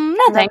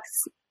 no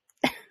thanks.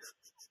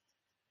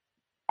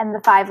 And the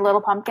 5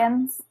 Little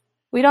Pumpkins.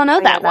 We don't know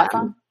You that know that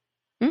one. song?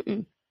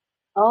 Mm-mm.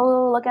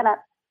 Oh, look it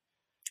up.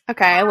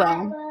 Okay, I will.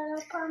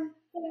 Little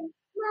pumpkin,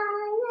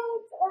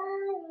 smiling,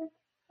 smiling.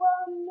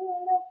 One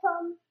little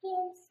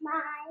pumpkin,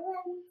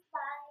 smiling,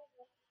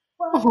 smiling.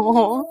 One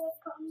little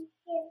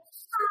pumpkin,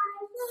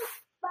 smiling,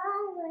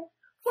 smiling.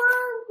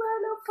 One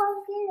little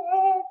pumpkin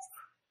is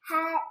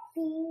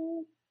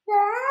happy.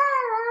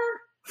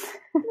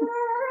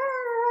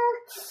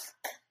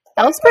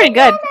 That was pretty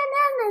good.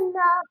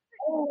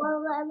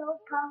 One little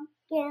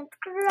pumpkin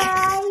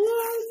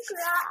crying,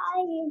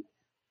 crying.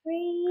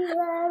 3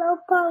 little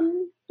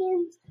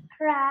pumpkins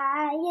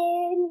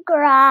crying,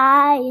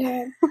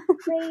 crying.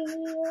 3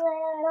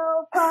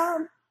 little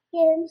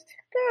pumpkins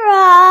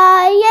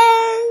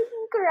crying,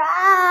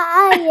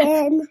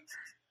 crying.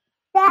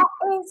 That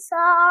is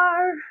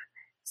our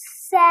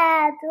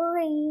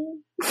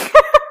sadly.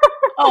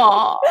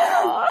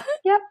 Aww.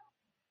 Yep.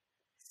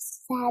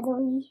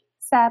 Sadly.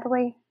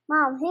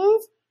 Mom,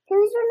 who's your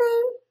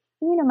name?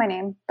 You know my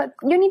name, but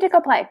you need to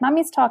go play.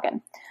 Mommy's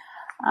talking.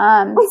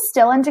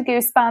 Still into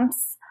Goosebumps,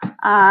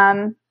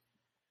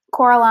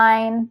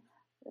 Coraline,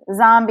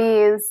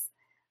 zombies,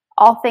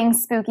 all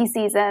things spooky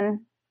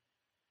season.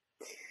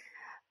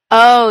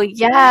 Oh,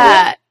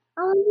 yeah.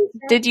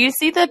 Did you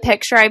see the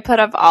picture I put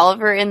of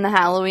Oliver in the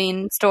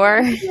Halloween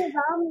store?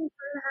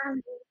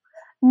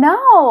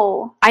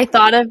 No. I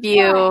thought of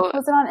you.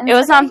 Was it on Instagram? It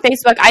was on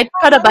Facebook. I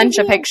put a bunch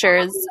of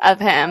pictures of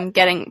him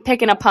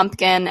picking a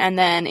pumpkin and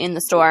then in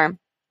the store.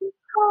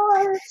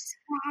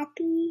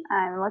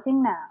 I'm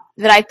looking now.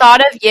 That I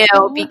thought of you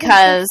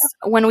because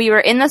when we were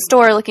in the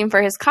store looking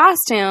for his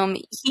costume,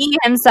 he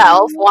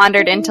himself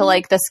wandered into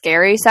like the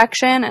scary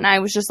section, and I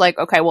was just like,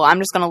 okay, well, I'm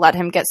just going to let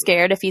him get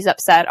scared. If he's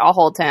upset, I'll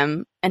hold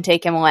him and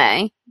take him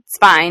away. It's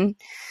fine.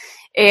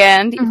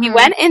 And he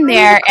went in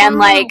there and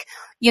like,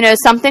 you know,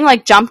 something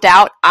like jumped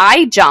out.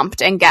 I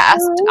jumped and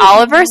gasped.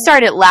 Oliver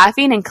started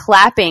laughing and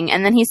clapping,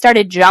 and then he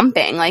started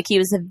jumping. Like he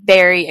was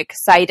very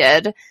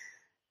excited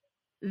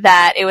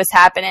that it was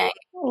happening.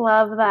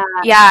 Love that.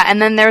 Yeah,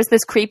 and then there was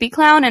this creepy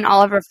clown, and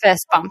Oliver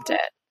fist bumped it.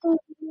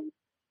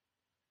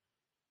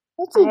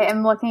 I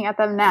am looking at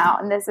them now,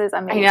 and this is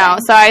amazing. I know.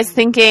 So I was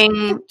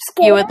thinking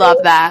you would love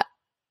that.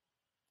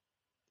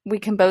 We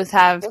can both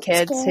have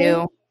kids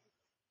who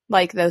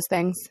like those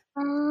things.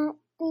 Our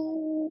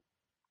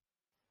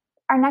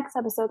next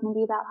episode can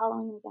be about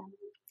Halloween again.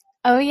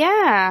 Oh,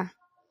 yeah.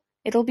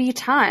 It'll be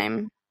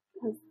time.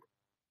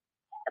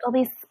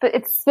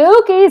 It's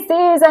spooky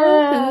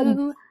season.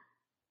 Ooh.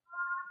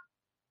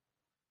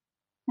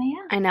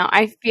 Yeah. I know.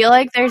 I feel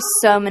like there's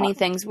so many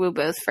things we're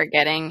both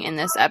forgetting in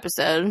this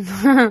episode.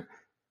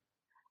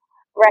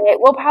 Right.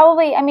 We'll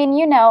probably, I mean,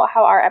 you know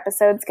how our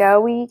episodes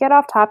go. We get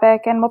off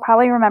topic and we'll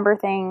probably remember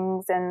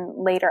things in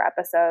later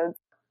episodes.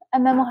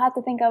 And then we'll have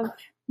to think of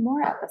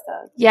more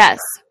episodes. Yes.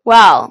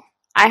 Well,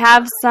 I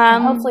have And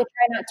some. hopefully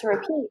try not to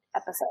repeat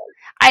episodes.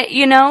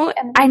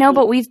 I know,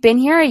 but we've been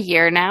here a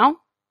year now.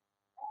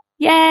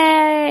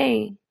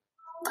 Yay!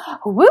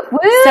 Whoop,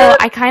 whoop. So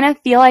I kind of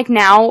feel like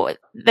now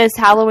this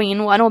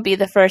Halloween one will be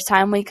the first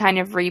time we kind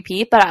of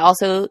repeat, but I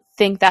also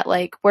think that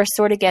like we're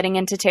sort of getting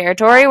into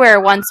territory where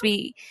once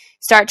we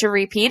start to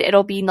repeat,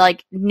 it'll be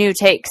like new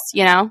takes,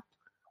 you know?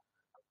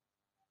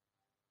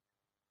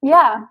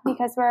 Yeah,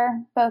 because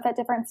we're both at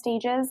different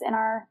stages in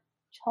our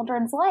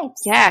children's lives.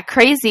 Yeah,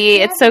 crazy.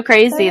 It's so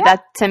crazy So, yeah.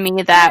 that to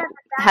me that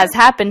has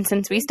happened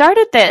since we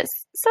started this.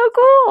 So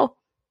cool.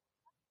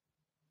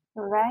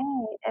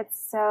 Right.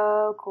 It's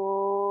so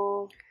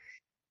cool.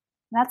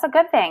 That's a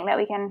good thing that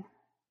we can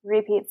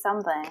repeat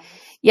something.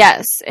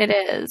 Yes, it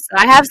is.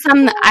 I have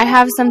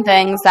some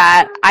things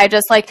that I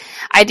just like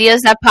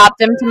ideas that popped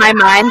into my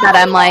mind that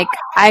I'm like,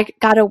 I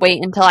gotta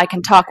wait until I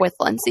can talk with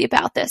Lindsay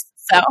about this.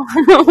 So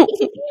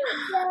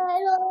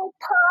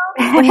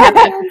we have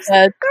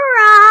episodes.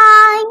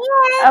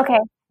 Okay,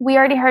 we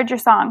already heard your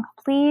song.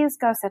 Please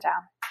go sit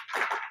down.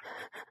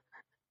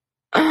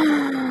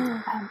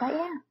 But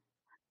yeah.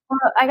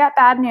 Well, I got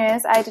bad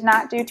news. I did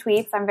not do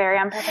tweets. I'm very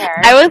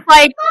unprepared. I was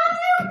like,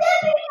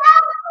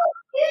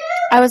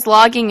 I was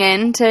logging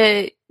in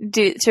to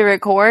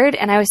record,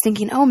 and I was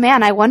thinking, oh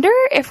man, I wonder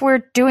if we're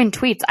doing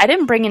tweets. I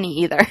didn't bring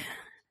any either.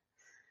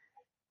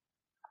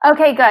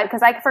 Okay, good,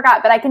 because I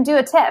forgot, but I can do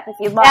a tip if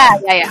you'd like. Yeah.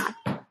 Hey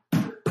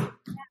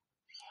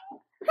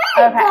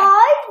Okay.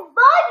 guys,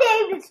 my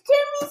name is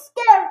Timmy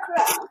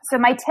Scarecrow. So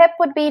my tip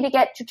would be to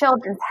get your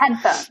children's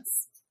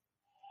headphones.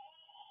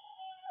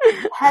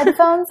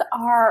 Headphones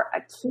are a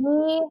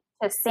key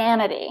to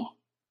sanity.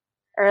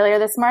 Earlier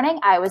this morning,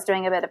 I was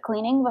doing a bit of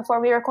cleaning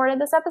before we recorded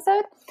this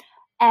episode,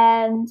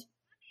 and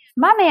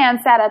my man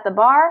sat at the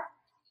bar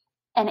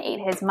and ate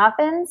his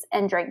muffins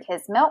and drank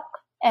his milk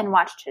and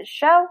watched his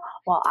show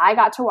while I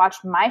got to watch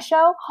my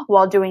show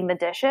while doing the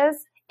dishes.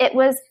 It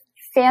was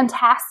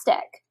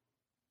fantastic.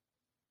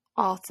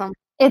 Awesome.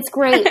 It's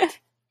great.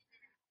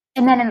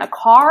 And then in the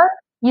car,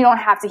 you don't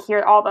have to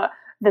hear all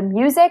the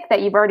music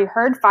that you've already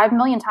heard 5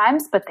 million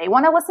times, but they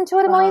want to listen to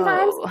it a million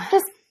times.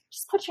 Just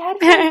put your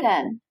headphones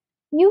in.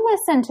 You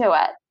listen to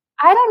it.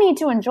 I don't need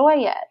to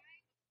enjoy it.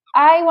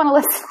 I want to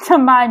listen to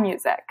my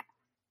music.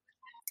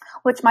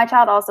 Which my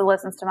child also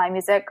listens to my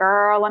music.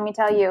 Girl, let me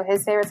tell you,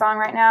 his favorite song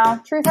right now,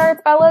 Truth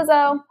Hurts by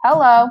Lizzo.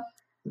 Hello.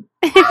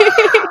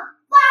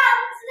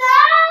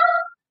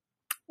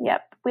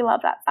 Yep, we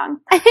love that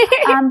song.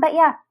 But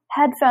yeah,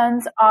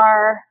 headphones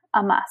are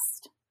a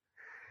must.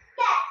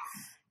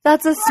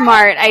 That's a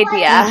smart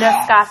idea. We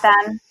just got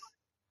them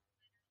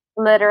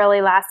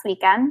literally last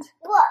weekend.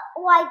 What,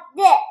 like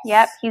this?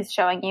 Yep, he's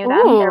showing you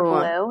them. They're Ooh.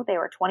 blue. They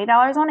were $20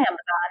 on Amazon.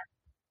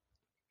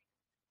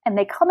 And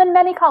they come in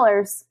many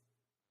colors.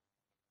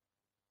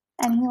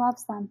 And he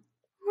loves them.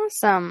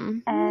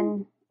 Awesome.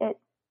 And it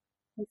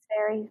is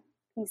very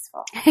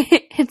peaceful.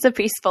 It's a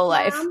peaceful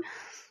life.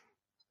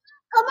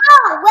 Come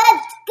on,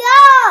 let's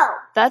go.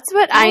 That's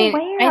what I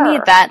where?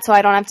 need that so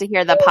I don't have to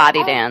hear the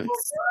potty dance.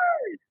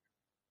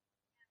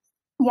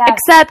 Yes.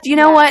 Except, you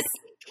know what?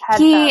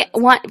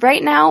 Headphones.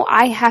 Right now,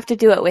 I have to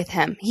do it with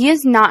him. He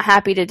is not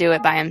happy to do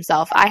it by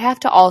himself. I have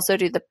to also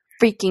do the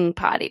freaking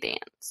potty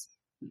dance.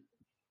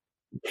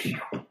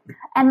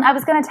 And I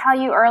was going to tell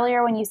you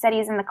earlier when you said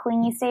he's in the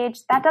clingy stage,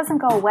 that doesn't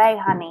go away,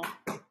 honey.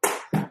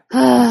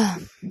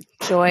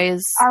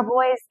 Joys. Our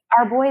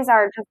boys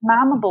are just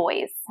mama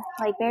boys.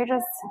 Like they're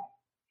just,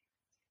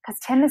 because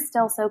Tim is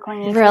still so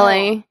clingy.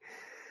 Really? Too.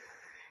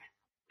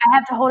 I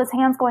have to hold his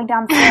hands going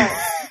down the stairs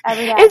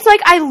every day. It's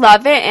like I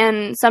love it,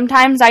 and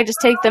sometimes I just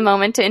take the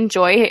moment to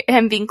enjoy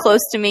him being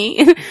close to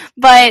me.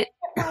 But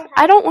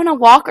I don't want to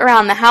walk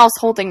around the house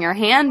holding your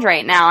hand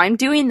right now. I'm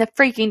doing the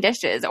freaking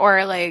dishes,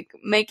 or like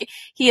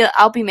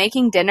I'll be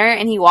making dinner,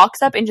 and he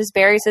walks up and just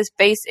buries his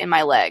face in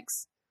my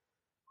legs.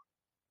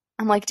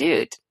 I'm like,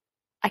 dude,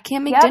 I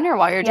can't make dinner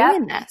while you're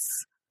doing this.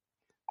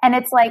 And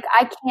it's like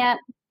I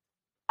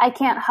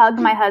can't hug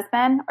my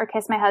husband or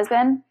kiss my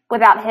husband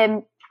without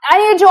him. I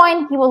need to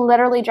join. He will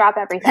literally drop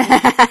everything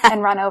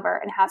and run over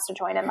and has to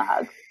join in the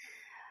hug.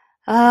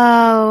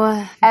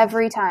 Oh.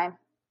 Every time.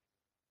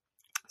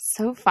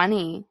 So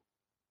funny.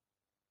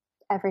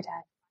 Every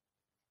time.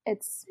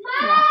 It's,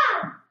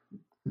 yeah.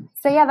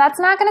 So yeah,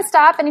 that's not going to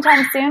stop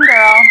anytime soon,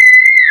 girl.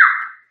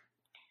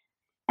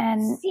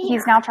 And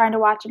he's now trying to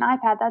watch an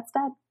iPad that's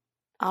dead.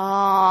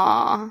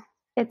 Aww.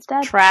 It's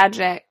dead.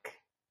 Tragic.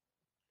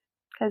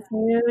 Because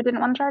you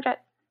didn't want to charge it.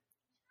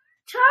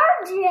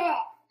 Charge it.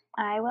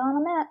 I will in a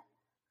minute.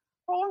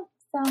 But yeah,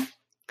 so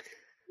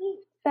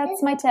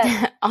that's my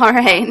tip. All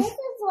right. This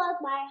is like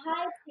my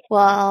high pitch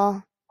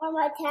Well, or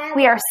my tablet.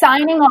 We are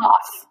signing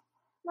off.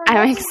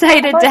 I'm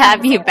excited to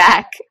have you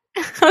back.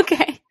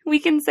 Okay, we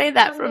can say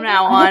that from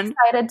now on. I'm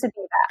excited to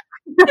do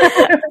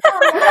that.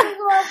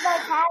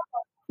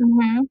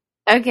 Mm-hmm.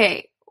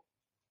 Okay,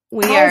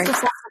 we are.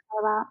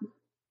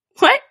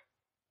 What?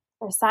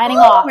 We're signing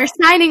off. We're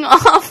signing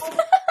off.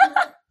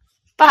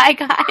 Bye,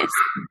 guys.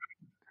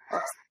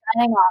 We're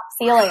signing off.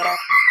 See you later.